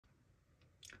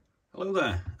Hello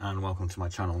there and welcome to my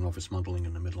channel Novice Modelling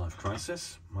in the Midlife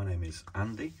Crisis. My name is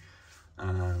Andy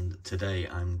and today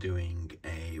I'm doing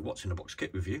a what's in the box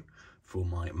kit review for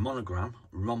my Monogram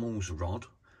Rommels rod,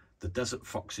 the Desert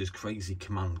Fox's Krazy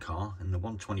Kommand car in the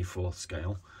 1/24th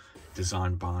scale,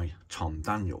 designed by Tom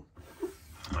Daniel.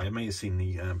 Now, you may have seen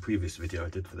the previous video I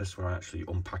did for this where I actually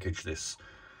unpackaged this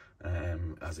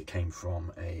as it came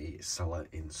from a seller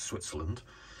in Switzerland.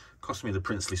 Cost me the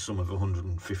princely sum of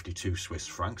 152 Swiss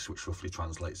francs, which roughly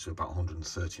translates to about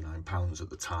 139 pounds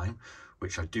at the time,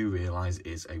 which I do realise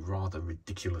is a rather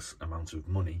ridiculous amount of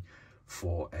money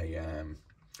for a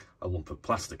lump of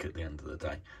plastic at the end of the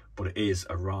day. But it is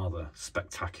a rather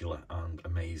spectacular and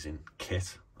amazing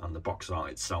kit, and the box art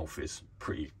itself is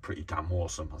pretty damn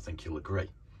awesome, I think you'll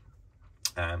agree.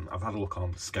 I've had a look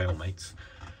on ScaleMates,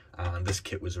 and this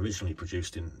kit was originally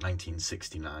produced in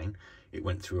 1969. It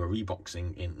went through a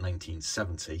reboxing in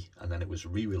 1970, and then it was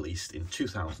re-released in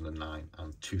 2009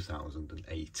 and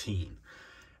 2018.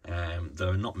 There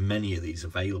are not many of these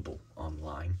available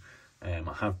online.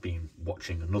 I have been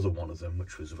watching another one of them,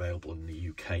 which was available in the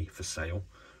UK for sale,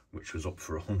 which was up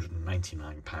for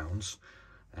 £199.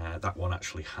 That one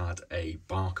actually had a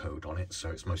barcode on it, so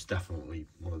it's most definitely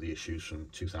one of the issues from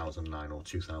 2009 or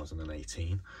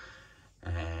 2018.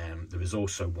 There is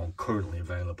also one currently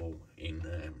available in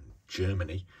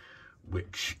Germany,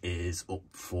 which is up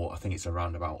for, I think it's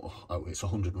around about, it's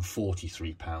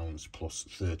 £143 plus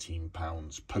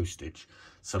 £13 postage.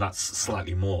 So that's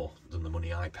slightly more than the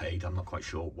money I paid. I'm not quite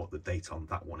sure what the date on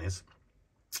that one is.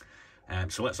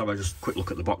 So let's have a just quick look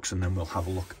at the box, and then we'll have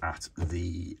a look at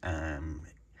the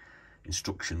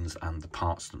instructions and the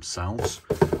parts themselves.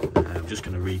 I'm just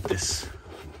going to read this,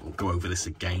 we'll go over this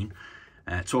again.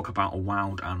 Talk about a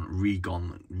wild and real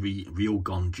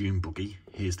gone dune buggy.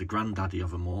 Here's the granddaddy of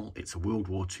them all. It's a World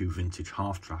War II vintage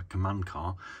half-track command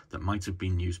car that might have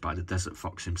been used by the Desert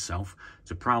Fox himself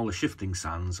to prowl the shifting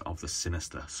sands of the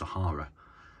sinister Sahara.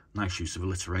 Nice use of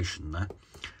alliteration there.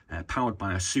 Powered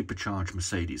by a supercharged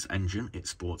Mercedes engine, it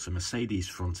sports a Mercedes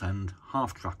front end,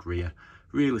 half-track rear,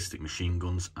 realistic machine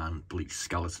guns and bleached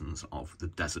skeletons of the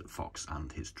Desert Fox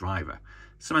and his driver.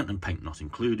 Cement and paint not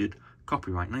included.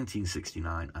 Copyright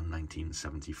 1969 and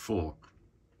 1974.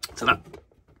 So that,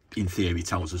 in theory,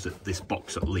 tells us that this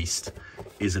box at least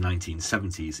is a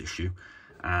 1970s issue.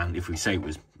 And if we say it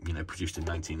was, produced in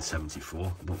 1974,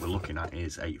 what we're looking at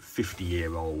is a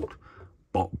 50-year-old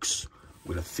box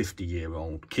with a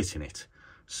 50-year-old kit in it.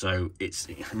 So it's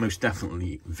most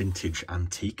definitely vintage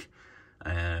antique.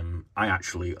 I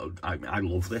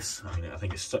love this. I mean, I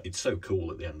think it's so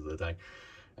cool at the end of the day.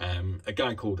 A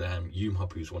guy called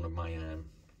Hop, who's one of my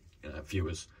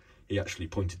viewers, he actually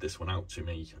pointed this one out to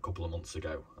me a couple of months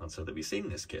ago and said, "Have you seen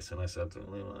this kit?" And I said,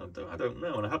 well, I don't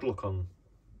know. And I had a look on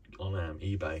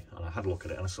eBay, and I had a look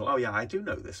at it, and I thought, oh yeah, I do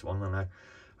know this one. And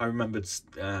I remembered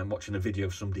watching a video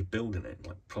of somebody building it,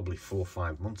 like probably 4 or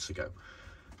 5 months ago.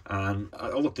 And I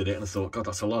looked at it and I thought, God,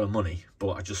 that's a lot of money,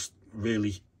 but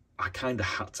I kind of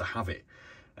had to have it.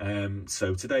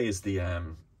 So today is the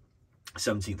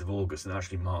 17th of August, and it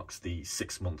actually marks the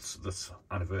 6 months, this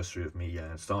anniversary of me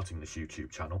starting this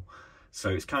YouTube channel. So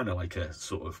it's kind of like a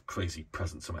sort of crazy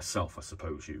present to myself, I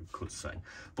suppose you could say.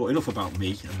 But enough about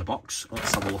me and the box.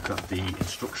 Let's have a look at the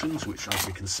instructions, which, as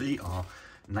you can see, are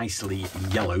nicely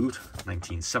yellowed,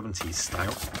 1970s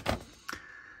style.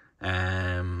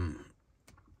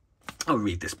 I'll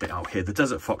read this bit out here. The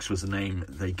Desert Fox was the name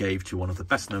they gave to one of the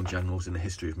best-known generals in the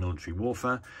history of military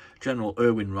warfare. General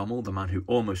Erwin Rommel, the man who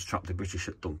almost trapped the British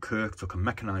at Dunkirk, took a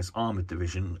mechanised armoured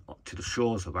division to the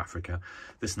shores of Africa.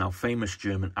 This now famous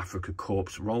German Afrika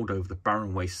Korps rolled over the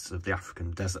barren wastes of the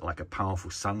African desert like a powerful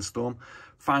sandstorm,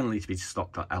 finally to be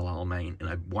stopped at El Alamein in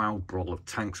a wild brawl of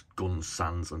tanks, guns,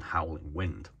 sands and howling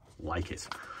wind. Like it.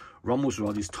 Rommel's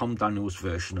rod is Tom Daniel's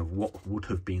version of what would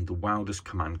have been the wildest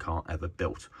command car ever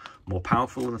built. More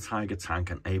powerful than a Tiger tank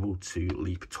and able to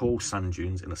leap tall sand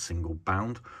dunes in a single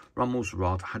bound, Rommel's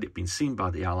rod, had it been seen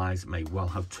by the Allies, may well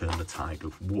have turned the tide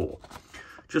of war.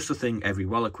 Just the thing every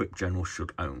well-equipped general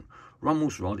should own.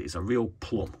 Rommel's rod is a real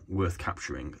plum worth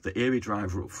capturing. The eerie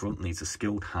driver up front needs a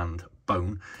skilled hand,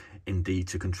 bone, indeed,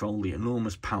 to control the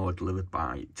enormous power delivered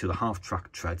to the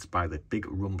half-track treads by the big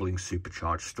rumbling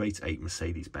supercharged straight-8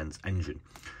 Mercedes-Benz engine.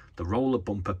 The roller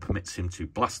bumper permits him to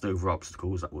blast over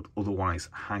obstacles that would otherwise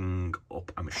hang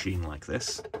up a machine like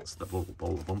this. That's the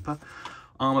roller bumper.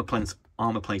 Armour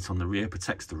plate on the rear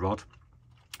protects the rod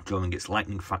during its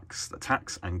lightning-fast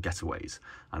attacks and getaways,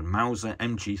 and Mauser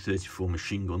MG34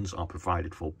 machine guns are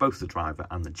provided for both the driver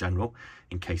and the general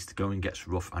in case the going gets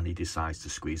rough and he decides to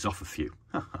squeeze off a few.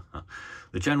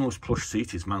 The general's plush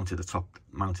seat is mounted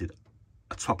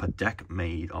a topper deck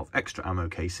made of extra ammo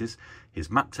cases. His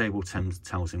map table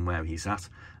tells him where he's at,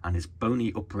 and his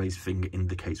bony upraised finger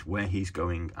indicates where he's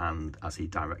going and as he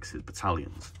directs his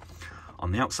battalions.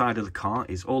 On the outside of the car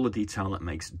is all the detail that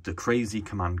makes the Krazy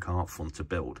command car fun to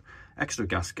build. Extra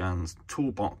gas cans,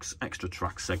 toolbox, extra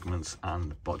track segments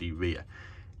and body rear,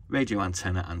 radio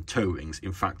antenna and toe rings.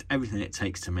 In fact, everything it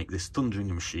takes to make this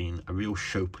thundering machine a real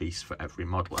showpiece for every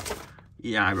modeler.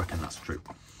 Yeah, I reckon that's true.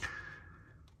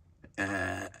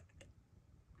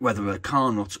 Whether a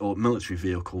car nut or military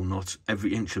vehicle nut,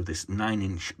 every inch of this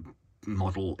 9-inch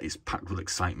model is packed with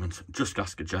excitement. Just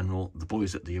ask a general. The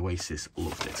boys at the Oasis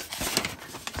loved it.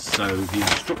 So the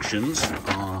instructions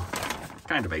are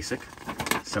kind of basic,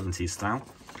 70s style.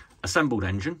 Assembled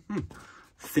engine,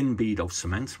 thin bead of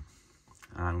cement,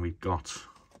 and we've got,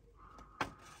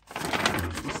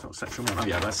 what's that, section 1? Oh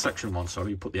yeah, that's section 1,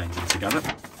 sorry, put the engine together.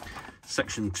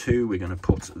 Section 2, we're going to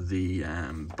put the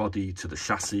body to the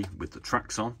chassis with the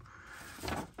tracks on.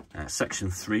 Section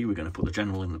 3, we're going to put the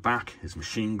general in the back, his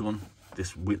machine gun,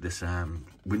 this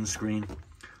windscreen,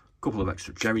 a couple of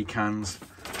extra jerry cans.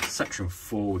 Section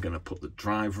 4, we're going to put the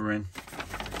driver in,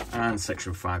 and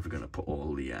section 5, we're going to put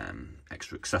all the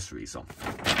extra accessories on.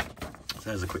 So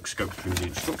there's a quick scope through the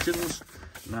instructions.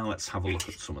 Now let's have a look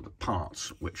at some of the parts,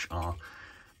 which are,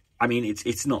 I mean,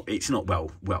 it's not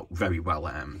very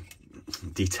well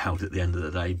detailed at the end of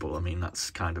the day, but I mean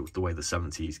that's kind of the way the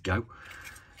 70s go.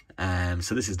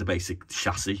 So this is the basic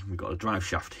chassis. We've got a drive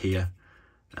shaft here.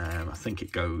 I think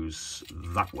it goes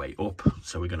that way up,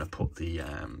 so we're going to put the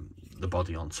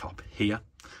body on top here.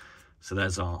 So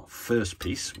there's our first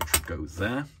piece, which will go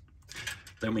there.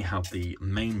 Then we have the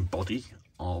main body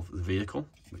of the vehicle,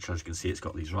 which, as you can see, it's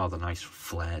got these rather nice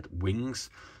flared wings.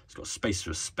 It's got space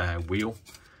for a spare wheel.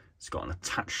 It's got an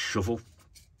attached shovel.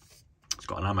 It's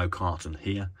got an ammo carton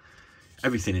here.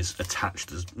 Everything is attached.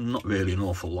 There's not really an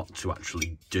awful lot to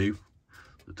actually do.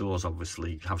 The doors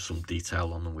obviously have some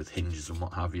detail on them with hinges and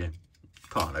what have you.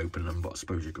 Can't open them, but I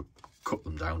suppose you could cut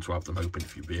them down to have them open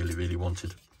if you really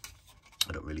wanted.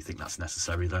 I don't really think that's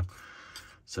necessary though.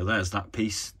 So there's that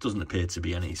piece. Doesn't appear to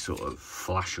be any sort of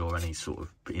flash or any sort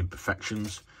of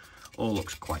imperfections. All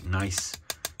looks quite nice.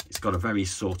 It's got a very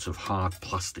sort of hard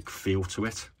plastic feel to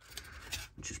it,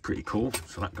 which is pretty cool.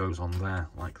 So that goes on there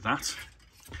like that.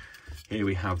 Here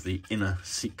we have the inner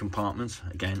seat compartment.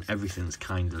 Again, everything's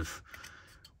kind of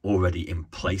already in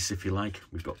place, if you like.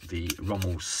 We've got the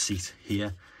Rommels seat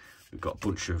here. We've got a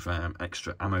bunch of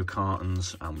extra ammo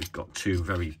cartons, and we've got two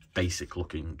very basic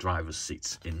looking driver's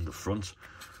seats in the front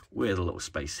with a little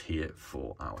space here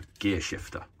for our gear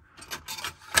shifter.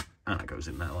 And it goes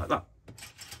in there like that.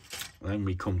 Then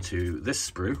we come to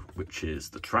this sprue, which is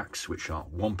the tracks, which are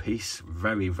one piece,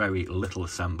 very little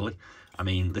assembly. I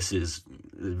mean, this is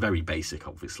very basic,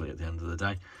 obviously, at the end of the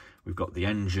day. We've got the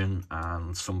engine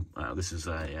and some, this is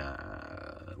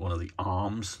one of the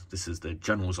arms. This is the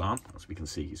general's arm. As we can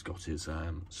see, he's got his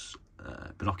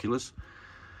binoculars.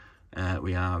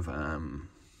 We have,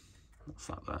 what's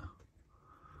that there?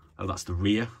 Oh, that's the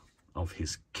rear of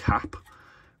his cap.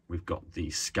 We've got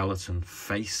the skeleton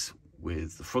face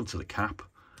with the front of the cap.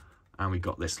 And we've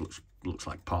got this, looks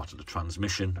like part of the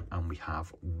transmission. And we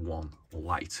have one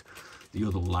light. The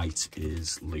other light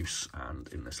is loose and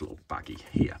in this little baggie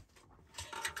here.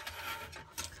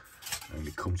 And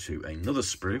we come to another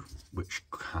sprue, which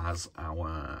has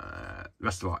our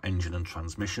rest of our engine and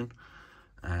transmission.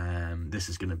 This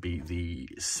is going to be the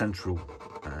central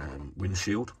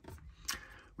windshield.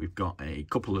 We've got a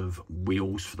couple of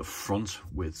wheels for the front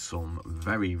with some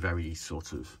very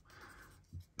sort of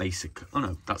basic, oh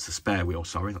no, that's a spare wheel,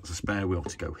 sorry. That's a spare wheel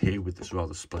to go here with this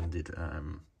rather splendid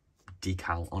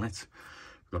decal on it.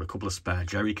 We've got a couple of spare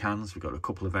jerry cans. We've got a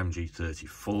couple of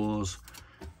MG34s.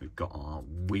 We've got our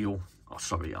wheel,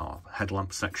 our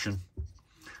headlamp section.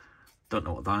 Don't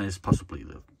know what that is, possibly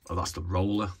that's the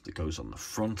roller that goes on the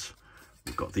front.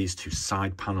 We've got these two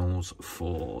side panels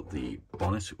for the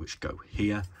bonnet, which go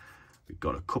here. We've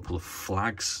got a couple of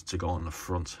flags to go on the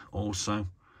front also.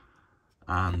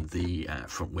 And the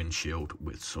front windshield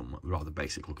with some rather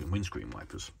basic looking windscreen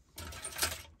wipers.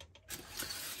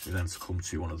 We then come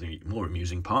to one of the more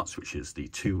amusing parts, which is the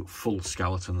two full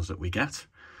skeletons that we get,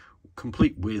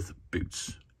 complete with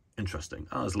boots. Interesting.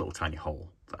 Oh, there's a little tiny hole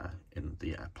there in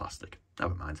the plastic.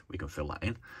 Never mind, we can fill that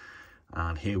in.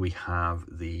 And here we have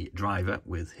the driver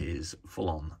with his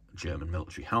full-on German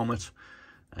military helmet.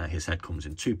 His head comes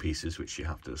in two pieces, which you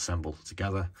have to assemble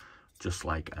together, just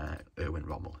like Erwin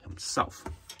Rommel himself.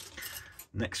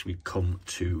 Next, we come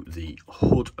to the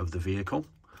hood of the vehicle,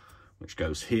 which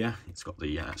goes here. It's got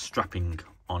the strapping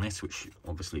on it, which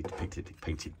obviously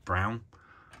painted brown.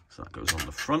 So that goes on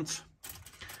the front.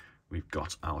 We've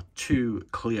got our 2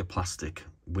 clear plastic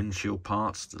windshield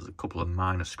parts. There's a couple of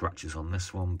minor scratches on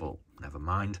this one, but never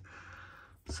mind.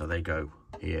 So they go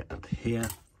here and here.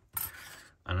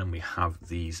 And then we have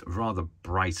these rather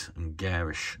bright and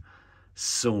garish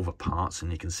silver parts,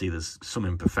 and you can see there's some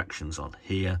imperfections on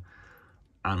here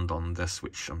and on this,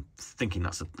 which I'm thinking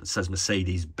it says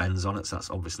Mercedes-Benz on it, so that's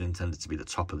obviously intended to be the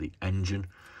top of the engine.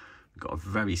 We've got a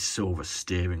very silver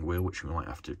steering wheel, which we might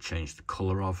have to change the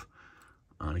colour of.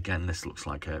 And again, this looks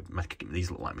like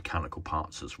these look like mechanical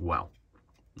parts as well.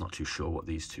 Not too sure what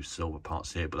these 2 silver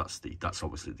parts here, but that's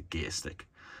obviously the gear stick.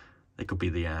 They could be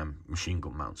the machine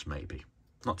gun mounts, maybe.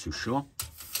 Not too sure.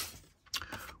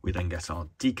 We then get our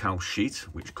decal sheet,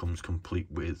 which comes complete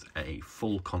with a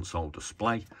full console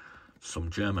display, some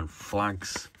German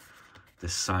flags,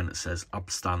 this sign that says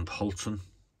Abstand halten,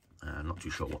 not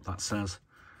too sure what that says,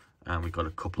 and we've got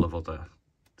a couple of other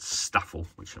staffel,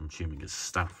 which I'm assuming is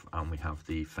staff, and we have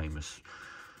the famous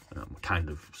kind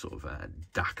of sort of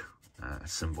DAC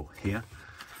symbol here.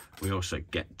 We also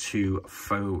get 2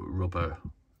 faux rubber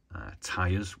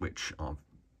tyres, which are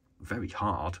very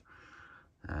hard.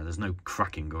 There's no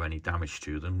cracking or any damage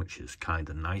to them, which is kind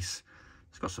of nice.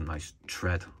 It's got some nice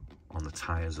tread on the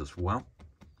tyres as well.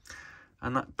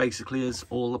 And that basically is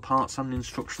all the parts and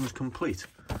instructions complete.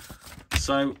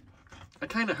 So I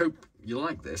kind of hope you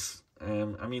like this.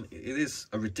 I mean, it is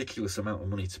a ridiculous amount of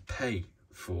money to pay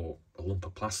for a lump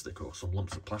of plastic, or some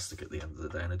lumps of plastic at the end of the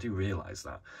day, and I do realise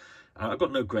that. I've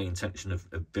got no great intention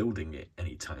of building it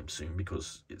anytime soon,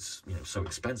 because it's, you know, so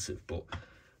expensive, but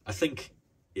I think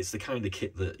it's the kind of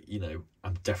kit that, you know,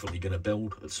 I'm definitely going to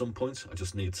build at some point. I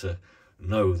just need to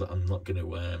know that I'm not going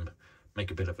to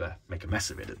make a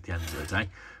mess of it at the end of the day.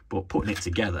 But putting it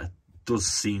together does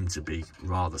seem to be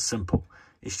rather simple.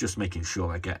 It's just making sure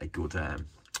I get a good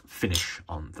finish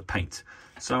on the paint.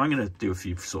 So I'm going to do a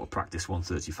few sort of practice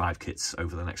 135 kits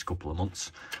over the next couple of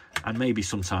months, and maybe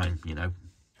sometime, you know,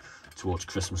 towards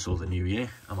Christmas or the New Year,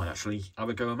 I might actually have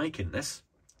a go at making this.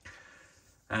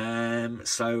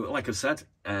 So like I said,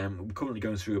 we're currently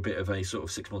going through a bit of a sort of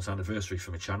 6-month anniversary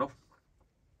for my channel,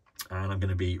 and I'm going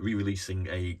to be re-releasing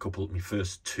a couple of my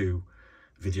first 2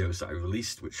 videos that I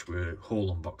released, which were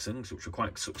haul unboxings, which were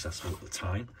quite successful at the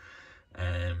time.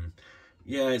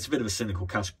 Yeah, it's a bit of a cynical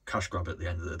cash grab at the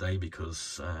end of the day,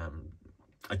 because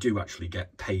I do actually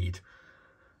get paid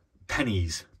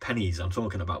pennies, I'm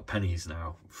talking about pennies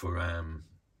now, for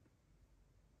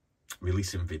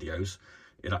releasing videos.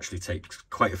 It actually takes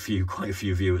quite a few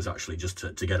viewers actually just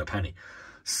to get a penny.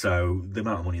 So the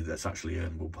amount of money that's actually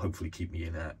earned will hopefully keep me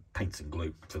in paints and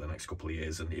glue for the next couple of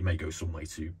years, and it may go some way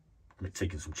to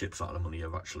taking some chips out of the money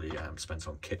I've actually spent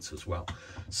on kits as well.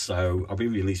 So I'll be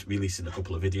releasing a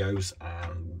couple of videos,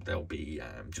 and there'll be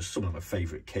just some of my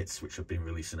favourite kits which I've been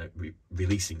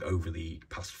releasing over the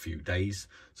past few days.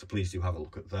 So please do have a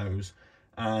look at those.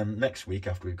 And next week,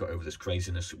 after we've got over this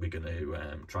craziness, we're going to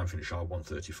try and finish our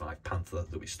 135 Panther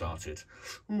that we started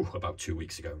about 2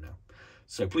 weeks ago now.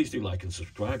 So please do like and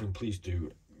subscribe, and please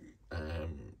do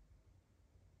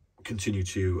continue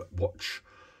to watch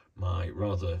my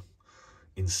rather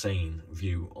insane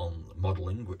view on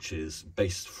modelling, which is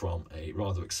based from a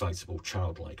rather excitable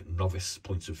childlike novice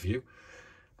point of view.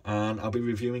 And I'll be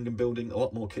reviewing and building a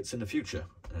lot more kits in the future.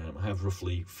 I have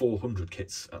roughly 400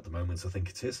 kits at the moment, I think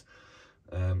it is.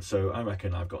 So I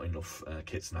reckon I've got enough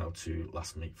kits now to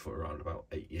last me for around about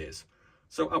 8 years.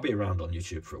 So I'll be around on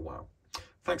YouTube for a while.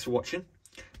 Thanks for watching.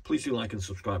 Please do like and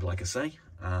subscribe, like I say,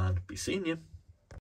 and be seeing you.